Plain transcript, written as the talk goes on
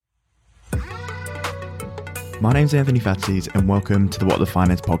My name's Anthony Fatsies and welcome to the What the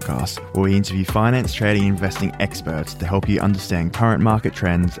Finance podcast, where we interview finance, trading, and investing experts to help you understand current market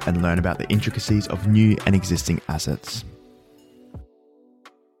trends and learn about the intricacies of new and existing assets.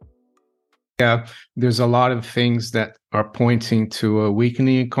 Yeah, there's a lot of things that are pointing to a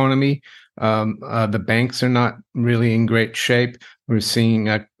weakening economy. The banks are not really in great shape. We're seeing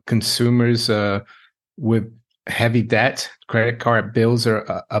consumers with heavy debt. Credit card bills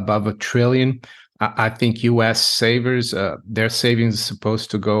are above $1 trillion. I think U.S. savers, their savings is supposed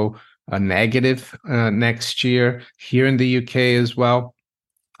to go negative next year. Here in the U.K. as well,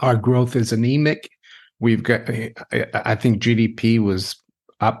 our growth is anemic. We've got, I think GDP was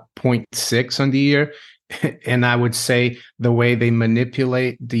up 0.6 on the year. And I would say the way they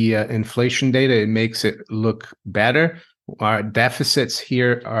manipulate the inflation data, it makes it look better. Our deficits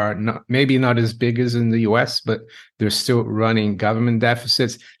here are maybe not as big as in the US, but they're still running government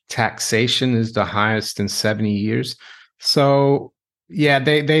deficits. Taxation is the highest in 70 years. So, yeah,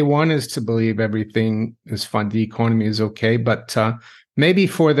 they want us to believe everything is fine, the economy is okay, but maybe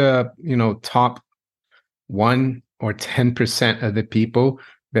for the top 1 or 10% of the people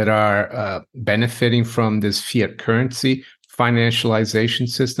that are benefiting from this fiat currency financialization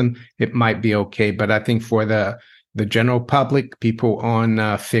system, it might be okay. But I think for the general public, people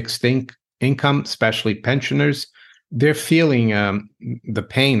on fixed income, especially pensioners, they're feeling the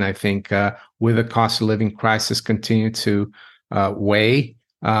pain, I think, with the cost of living crisis continue to weigh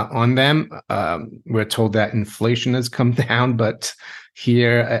on them. We're told that inflation has come down, but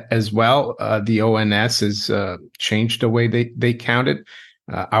here as well, the ONS has changed the way they count it.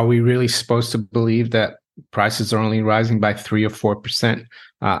 Are we really supposed to believe that prices are only rising by 3 or 4%?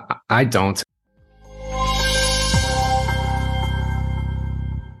 I don't.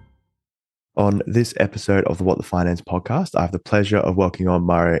 On this episode of the What the Finance podcast, I have the pleasure of welcoming on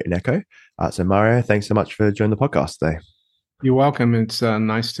Mario Innecco. So Mario, thanks so much for joining the podcast today. You're welcome. It's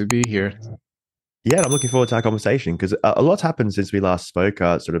nice to be here. Yeah, I'm looking forward to our conversation because a lot's happened since we last spoke,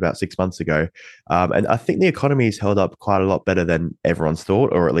 sort of about 6 months ago. And I think the economy has held up quite a lot better than everyone's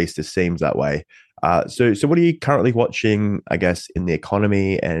thought, or at least it seems that way. So what are you currently watching, I guess, in the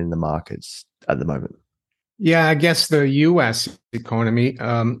economy and in the markets at the moment? Yeah, I guess the U.S. economy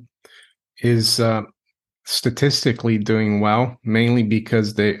is statistically doing well, mainly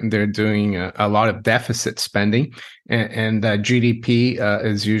because they're doing a lot of deficit spending, and GDP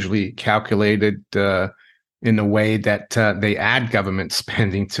is usually calculated in a way that they add government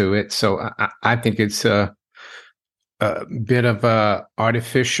spending to it. So I think it's a bit of a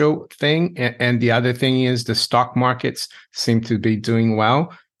artificial thing. And the other thing is the stock markets seem to be doing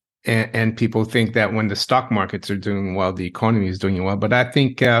well. And people think that when the stock markets are doing well, the economy is doing well. But I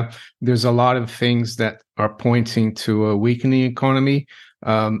think there's a lot of things that are pointing to a weakening economy.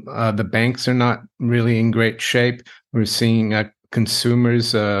 The banks are not really in great shape. We're seeing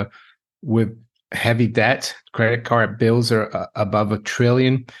consumers with heavy debt. Credit card bills are above $1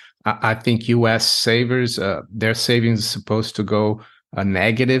 trillion. I think U.S. savers, their savings is supposed to go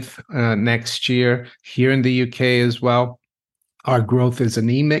negative next year. Here in the U.K. as well, our growth is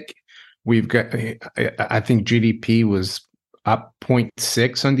anemic. We've got, I think GDP was up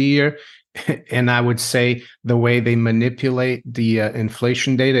 0.6 on the year. And I would say the way they manipulate the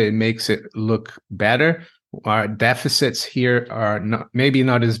inflation data, it makes it look better. Our deficits here are maybe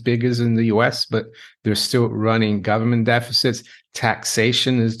not as big as in the US, but they're still running government deficits.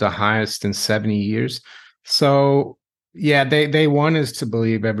 Taxation is the highest in 70 years. So, yeah, they want us to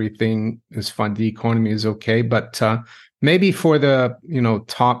believe everything is fine, the economy is okay, but maybe for the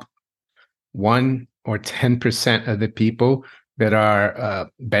top 1 or 10% of the people that are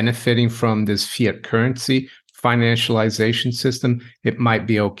benefiting from this fiat currency financialization system, it might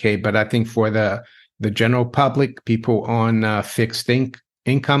be okay. But I think for the general public, people on fixed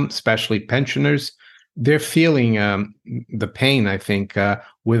income, especially pensioners, they're feeling the pain, I think,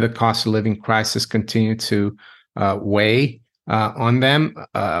 with the cost of living crisis continue to weigh on them.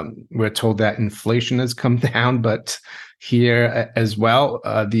 We're told that inflation has come down, but here as well,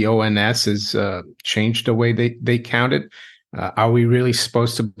 the ONS has changed the way they count it. Are we really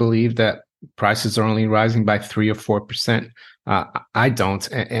supposed to believe that prices are only rising by 3 or 4%? I don't.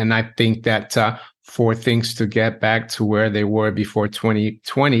 And I think that for things to get back to where they were before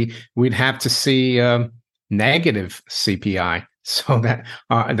 2020, we'd have to see negative CPI so that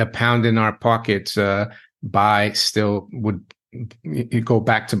the pound in our pockets still would go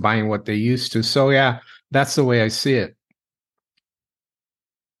back to buying what they used to. So, yeah, that's the way I see it.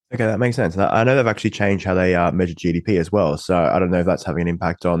 Okay, that makes sense. I know they've actually changed how they measure GDP as well. So I don't know if that's having an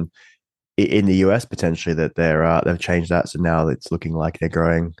impact on in the US potentially that they've changed that. So now it's looking like they're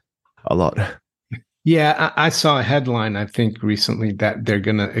growing a lot. Yeah, I saw a headline, I think, recently that they're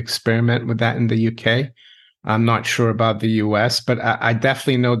going to experiment with that in the UK. I'm not sure about the US, but I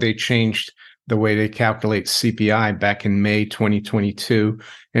definitely know they changed the way they calculate CPI back in May 2022,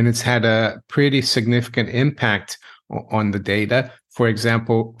 and it's had a pretty significant impact on the data. For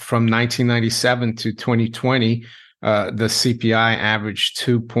example, from 1997 to 2020, the CPI averaged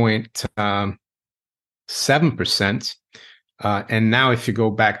 2.7%. And now, if you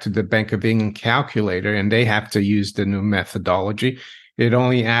go back to the Bank of England calculator and they have to use the new methodology, it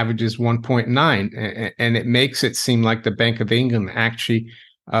only averages 1.9. And it makes it seem like the Bank of England actually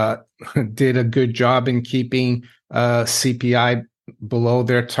uh, did a good job in keeping CPI below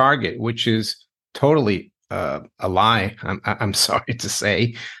their target, which is totally a lie. I'm sorry to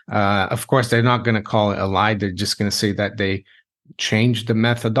say. Of course, they're not going to call it a lie. They're just going to say that they changed the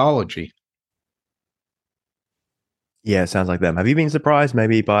methodology. Yeah, it sounds like them. Have you been surprised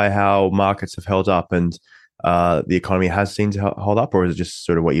maybe by how markets have held up and the economy has seemed to hold up, or is it just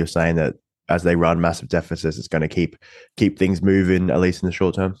sort of what you're saying that as they run massive deficits, it's going to keep things moving at least in the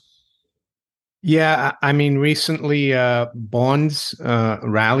short term? Yeah, I mean, recently bonds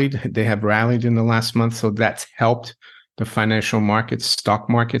rallied. They have rallied in the last month, so that's helped the financial markets, stock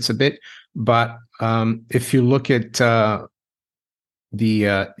markets a bit. But if you look at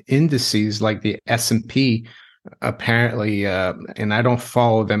the indices like the S&P, apparently, and I don't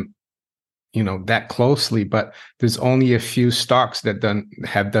follow them, that closely, but there's only a few stocks that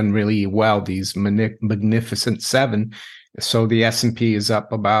have done really well. These magnificent seven. So the S&P is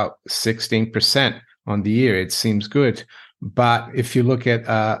up about 16% on the year. It seems good. But if you look at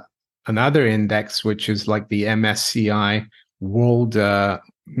another index, which is like the MSCI World,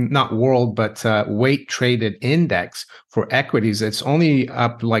 not world, but weight traded index for equities, it's only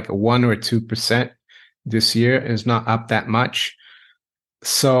up like 1 or 2% this year. It's not up that much.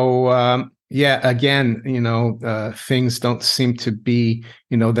 So yeah, again, things don't seem to be,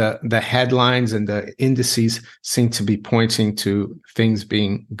 the headlines and the indices seem to be pointing to things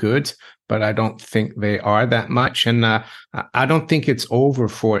being good, but I don't think they are that much. And I don't think it's over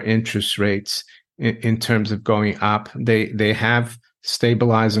for interest rates in terms of going up. They have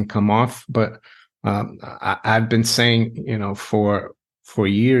stabilized and come off, but I've been saying, for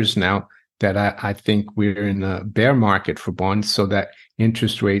years now that I think we're in a bear market for bonds, so that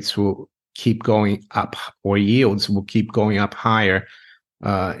interest rates will keep going up, or yields will keep going up higher.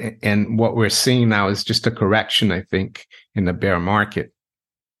 And what we're seeing now is just a correction, I think, in the bear market.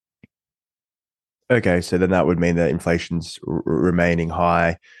 Okay, so then that would mean that inflation's remaining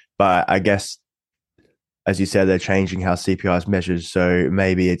high, but I guess as you said, they're changing how CPI is measured. So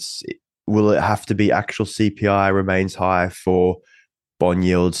maybe will it have to be actual CPI remains high for bond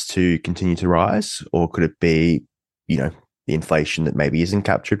yields to continue to rise, or could it be, the inflation that maybe isn't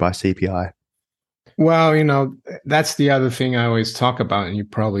captured by CPI? Well, that's the other thing I always talk about, and you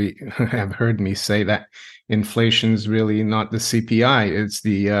probably have heard me say that inflation is really not the CPI; it's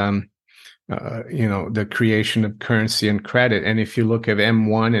the creation of currency and credit. And if you look at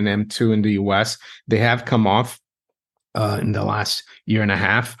M1 and M2 in the US, they have come off in the last year and a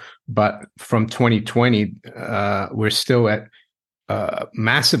half, but from 2020, we're still at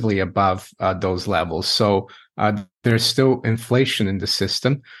massively above those levels. So there's still inflation in the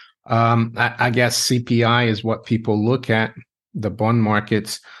system. I guess CPI is what people look at, the bond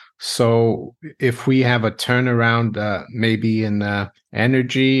markets. So if we have a turnaround, maybe in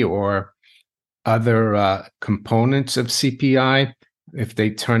energy or other components of CPI, if they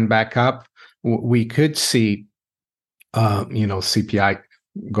turn back up, we could see, CPI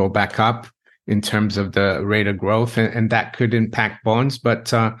go back up in terms of the rate of growth, and that could impact bonds.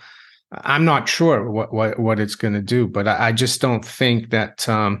 But I'm not sure what it's going to do. But I just don't think that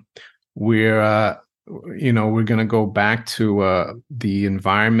we're going to go back to the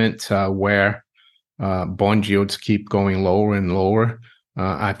environment where bond yields keep going lower and lower.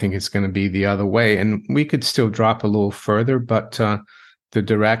 I think it's going to be the other way, and we could still drop a little further, but the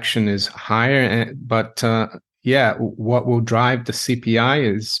direction is higher. But yeah, what will drive the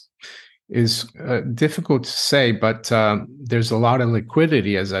CPI is difficult to say, but there's a lot of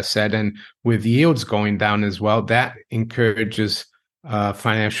liquidity, as I said, and with yields going down as well, that encourages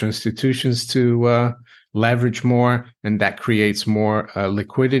financial institutions to leverage more, and that creates more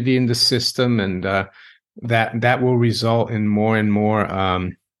liquidity in the system, and that will result in more and more,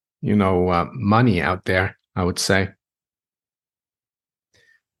 money out there, I would say.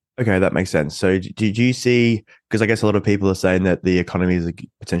 Okay, that makes sense. So, did you see? Because I guess a lot of people are saying that the economy is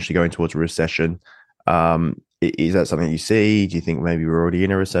potentially going towards a recession. Is that something you see? Do you think maybe we're already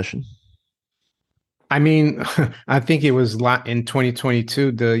in a recession? I mean, I think it was in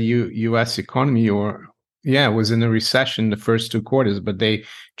 2022, the U.S. economy, or yeah, it was in a recession the first two quarters, but they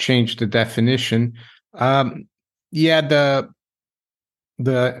changed the definition. Um, yeah, the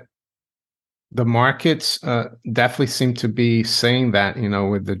the markets definitely seem to be saying that,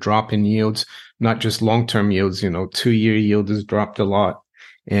 with the drop in yields, not just long-term yields, 2-year yield has dropped a lot.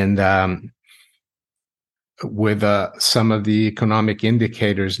 And with some of the economic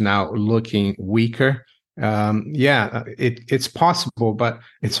indicators now looking weaker. Yeah, it's possible, but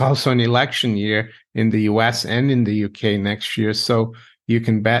it's also an election year in the US and in the UK next year. So you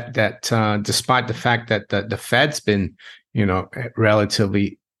can bet that despite the fact that the Fed's been,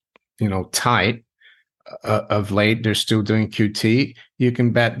 relatively, tight of late, they're still doing QT. You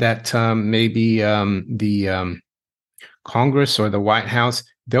can bet that maybe the Congress or the White House,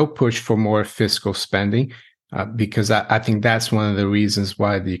 they'll push for more fiscal spending because I think that's one of the reasons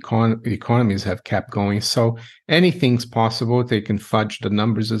why the economies have kept going. So anything's possible. They can fudge the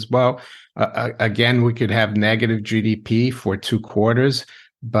numbers as well. Again, we could have negative GDP for 2 quarters,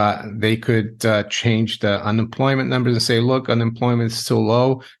 but they could change the unemployment numbers and say, look, unemployment is still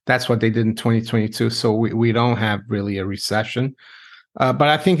low. That's what they did in 2022. So we don't have really a recession. But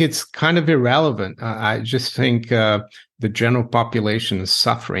I think it's kind of irrelevant. I just think the general population is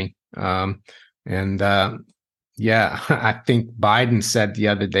suffering. And yeah, I think Biden said the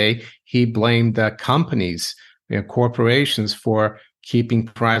other day he blamed the companies, corporations for keeping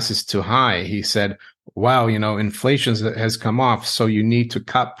prices too high. He said, wow, inflation has come off, so you need to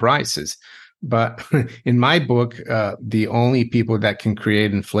cut prices. But in my book, the only people that can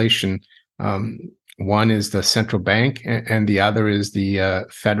create inflation, one is the central bank, and the other is the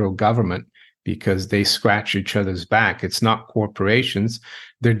federal government, because they scratch each other's back. It's not corporations.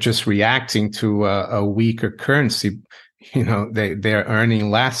 They're just reacting to a weaker currency. They're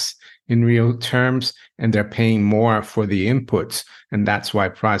earning less in real terms, and they're paying more for the inputs, and that's why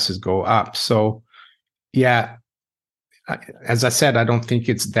prices go up. So, yeah, as I said, I don't think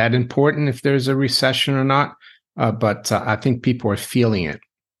it's that important if there's a recession or not, but I think people are feeling it.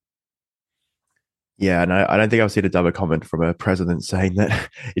 Yeah, and I don't think I've seen a dumber comment from a president saying that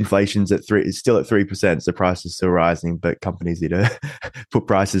inflation's at three, it's still at 3%, so prices still rising, but companies need to put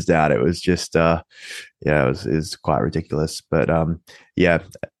prices down. It was just, yeah, it was quite ridiculous. But yeah,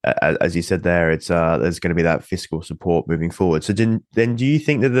 as you said there, it's there's going to be that fiscal support moving forward. So then do you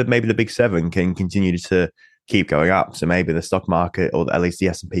think that maybe the Big Seven can continue to keep going up? So maybe the stock market, or at least the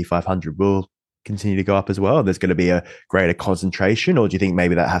S&P 500, will continue to go up as well. There's going to be a greater concentration, or do you think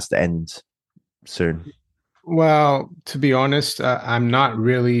maybe that has to end soon? Well, to be honest, don't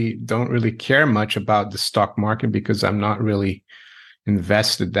really care much about the stock market because I'm not really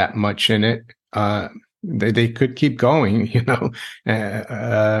invested that much in it. They could keep going,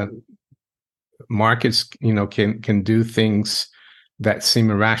 markets, can do things that seem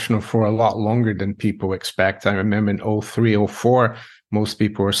irrational for a lot longer than people expect. I remember in 03, 04, most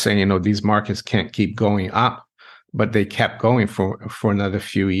people were saying, these markets can't keep going up, but they kept going for another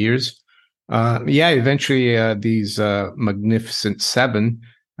few years. Yeah, eventually these magnificent seven,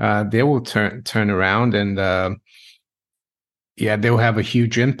 they will turn around, and yeah, they'll have a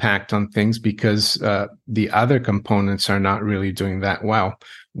huge impact on things because the other components are not really doing that well.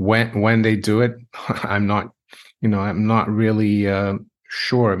 When they do it, I'm not really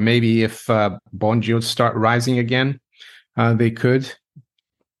sure. Maybe if bond yields start rising again, they could.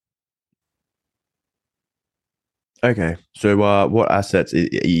 Okay. So what assets are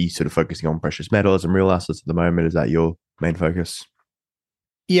you sort of focusing on? Precious metals and real assets at the moment? Is that your main focus?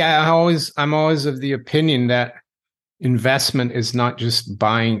 Yeah, I'm always of the opinion that investment is not just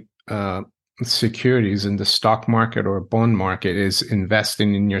buying securities in the stock market or bond market. Is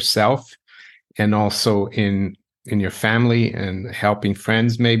investing in yourself, and also in your family, and helping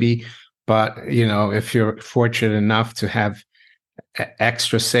friends maybe. But if you're fortunate enough to have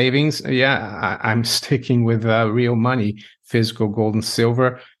extra savings, yeah, I'm sticking with real money, physical gold and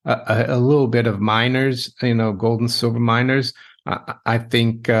silver, a little bit of miners, gold and silver miners. I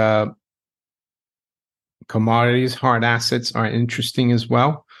think commodities, hard assets are interesting as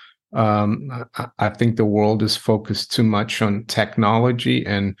well. I think the world is focused too much on technology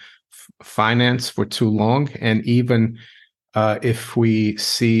and finance for too long. And even if we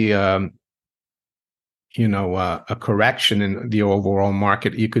see, a correction in the overall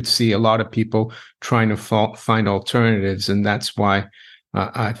market, you could see a lot of people trying to find alternatives. And that's why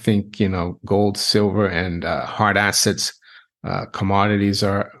I think, gold, silver, and hard assets, commodities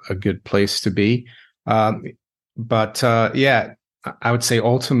are a good place to be. But yeah, I would say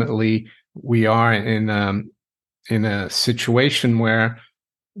ultimately we are in a situation where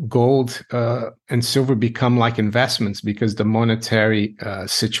gold and silver become like investments because the monetary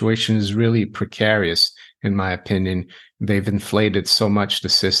situation is really precarious, in my opinion. They've inflated so much the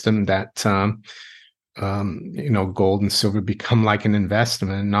system that gold and silver become like an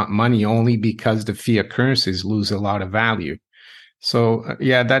investment and not money, only because the fiat currencies lose a lot of value. So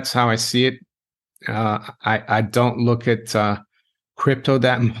yeah, that's how I see it. I don't look at crypto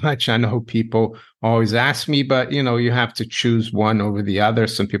that much. I know people always ask me, but you have to choose one over the other.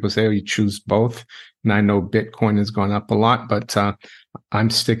 Some people say, oh, you choose both. And I know Bitcoin has gone up a lot, but I'm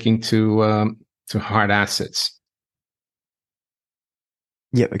sticking to hard assets.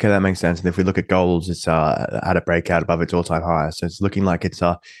 Yeah, okay, that makes sense. And if we look at gold, it's had a breakout above its all-time high, so it's looking like it's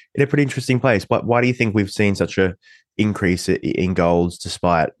in a pretty interesting place. Why do you think we've seen such a increase in golds,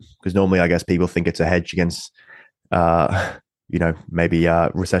 despite, because normally I guess people think it's a hedge against uh, maybe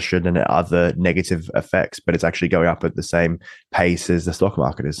recession and other negative effects, but it's actually going up at the same pace as the stock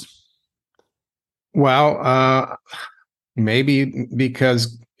market is. Well, maybe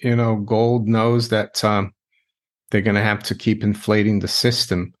because gold knows that they're going to have to keep inflating the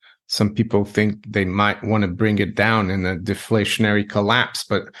system. Some people think they might want to bring it down in a deflationary collapse,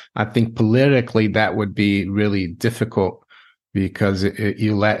 but I think politically that would be really difficult because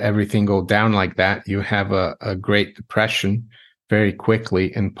you let everything go down like that, you have a Great Depression very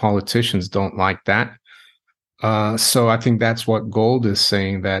quickly, and politicians don't like that. So I think that's what gold is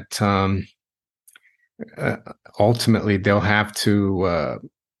saying, that uh, ultimately they'll have to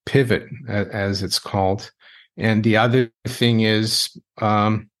pivot, as it's called. And the other thing is,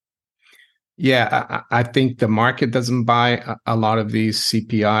 I think the market doesn't buy a lot of these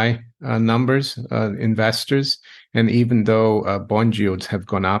CPI numbers, investors. And even though bond yields have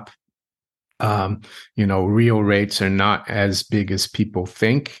gone up, real rates are not as big as people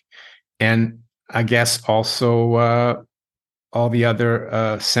think. And I guess also all the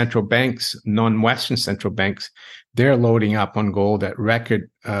other central banks, non-Western central banks, they're loading up on gold at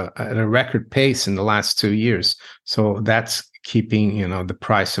a record pace in the last 2 years. So that's keeping the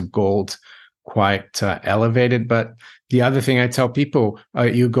price of gold quite elevated. But the other thing I tell people,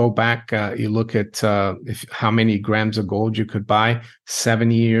 you go back, you look at how many grams of gold you could buy 7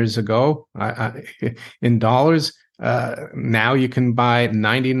 years ago in dollars. Now you can buy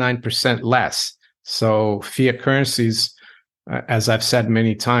 99% less. So fiat currencies, as I've said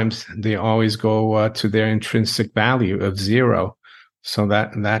many times, they always go to their intrinsic value of zero. So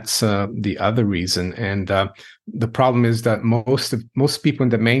that's the other reason. And the problem is that most people in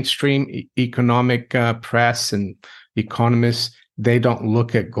the mainstream economic press and economists, they don't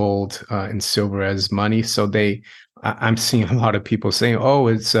look at gold and silver as money. So I'm seeing a lot of people saying, "Oh,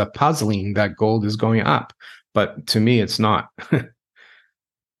 it's puzzling that gold is going up," but to me, it's not.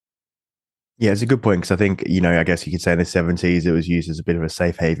 Yeah, it's a good point because I think, I guess you could say in the 70s it was used as a bit of a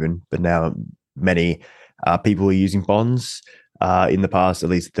safe haven, but now many people are using bonds in the past, at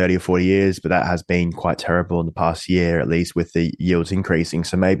least 30 or 40 years, but that has been quite terrible in the past year, at least with the yields increasing.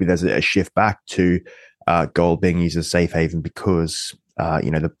 So maybe there's a shift back to gold being used as a safe haven because,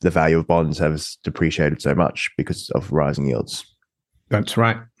 the value of bonds has depreciated so much because of rising yields. That's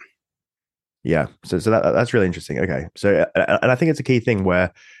right. Yeah, so that's really interesting. Okay, so and I think it's a key thing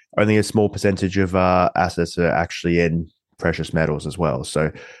where only a small percentage of assets are actually in precious metals as well.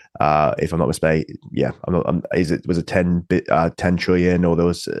 So, if I'm not mistaken, yeah, was it 10 trillion, or there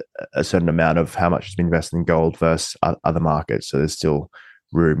was a certain amount of how much has been invested in gold versus other markets. So there's still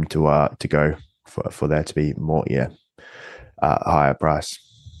room to go for there to be more, higher price.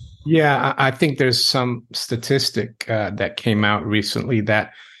 Yeah, I think there's some statistic that came out recently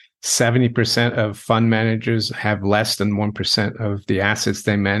that 70% of fund managers have less than 1% of the assets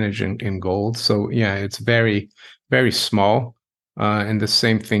they manage in gold. So yeah, it's very, very small. And the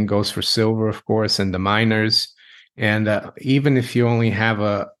same thing goes for silver, of course, and the miners. And even if you only have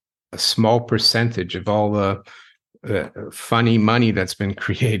a small percentage of all the funny money that's been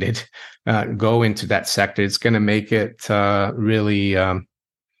created go into that sector, it's going to make it really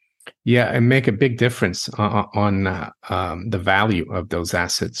and make a big difference on the value of those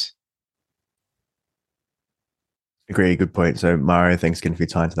assets. Agree, good point. So Mario, thanks again for your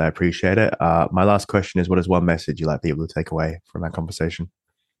time today. I appreciate it. My last question is, what is one message you'd like people to take away from our conversation?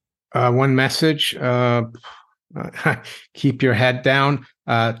 One message: keep your head down.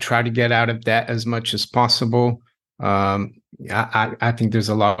 Try to get out of debt as much as possible. I think there's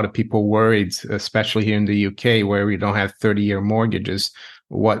a lot of people worried, especially here in the UK, where we don't have 30-year mortgages.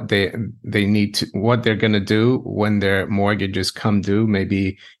 What they're going to do when their mortgages come due,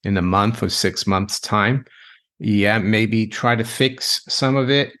 maybe in a month or 6 months' time. Yeah, maybe try to fix some of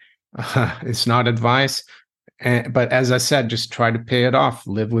it. It's not advice. But as I said, just try to pay it off,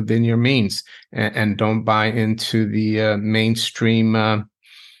 live within your means, and don't buy into the mainstream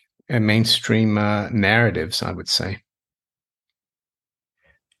narratives, I would say.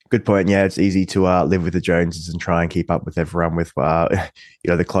 Good point. Yeah, it's easy to live with the Joneses and try and keep up with everyone with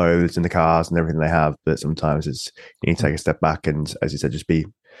the clothes and the cars and everything they have. But sometimes you need to take a step back and, as you said, just be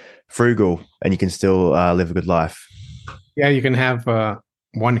frugal, and you can still live a good life. Yeah, you can have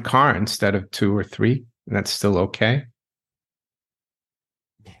one car instead of two or three, and that's still okay.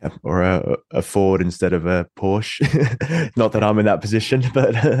 Or a Ford instead of a Porsche. Not that I'm in that position,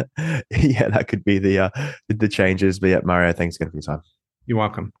 but yeah, that could be the changes. But yeah, Mario, thanks again for your time. You're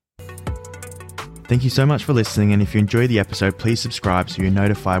welcome. Thank you so much for listening. And if you enjoyed the episode, please subscribe so you're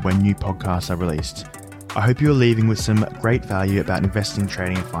notified when new podcasts are released. I hope you're leaving with some great value about investing,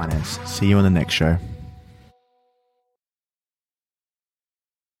 trading, and finance. See you on the next show.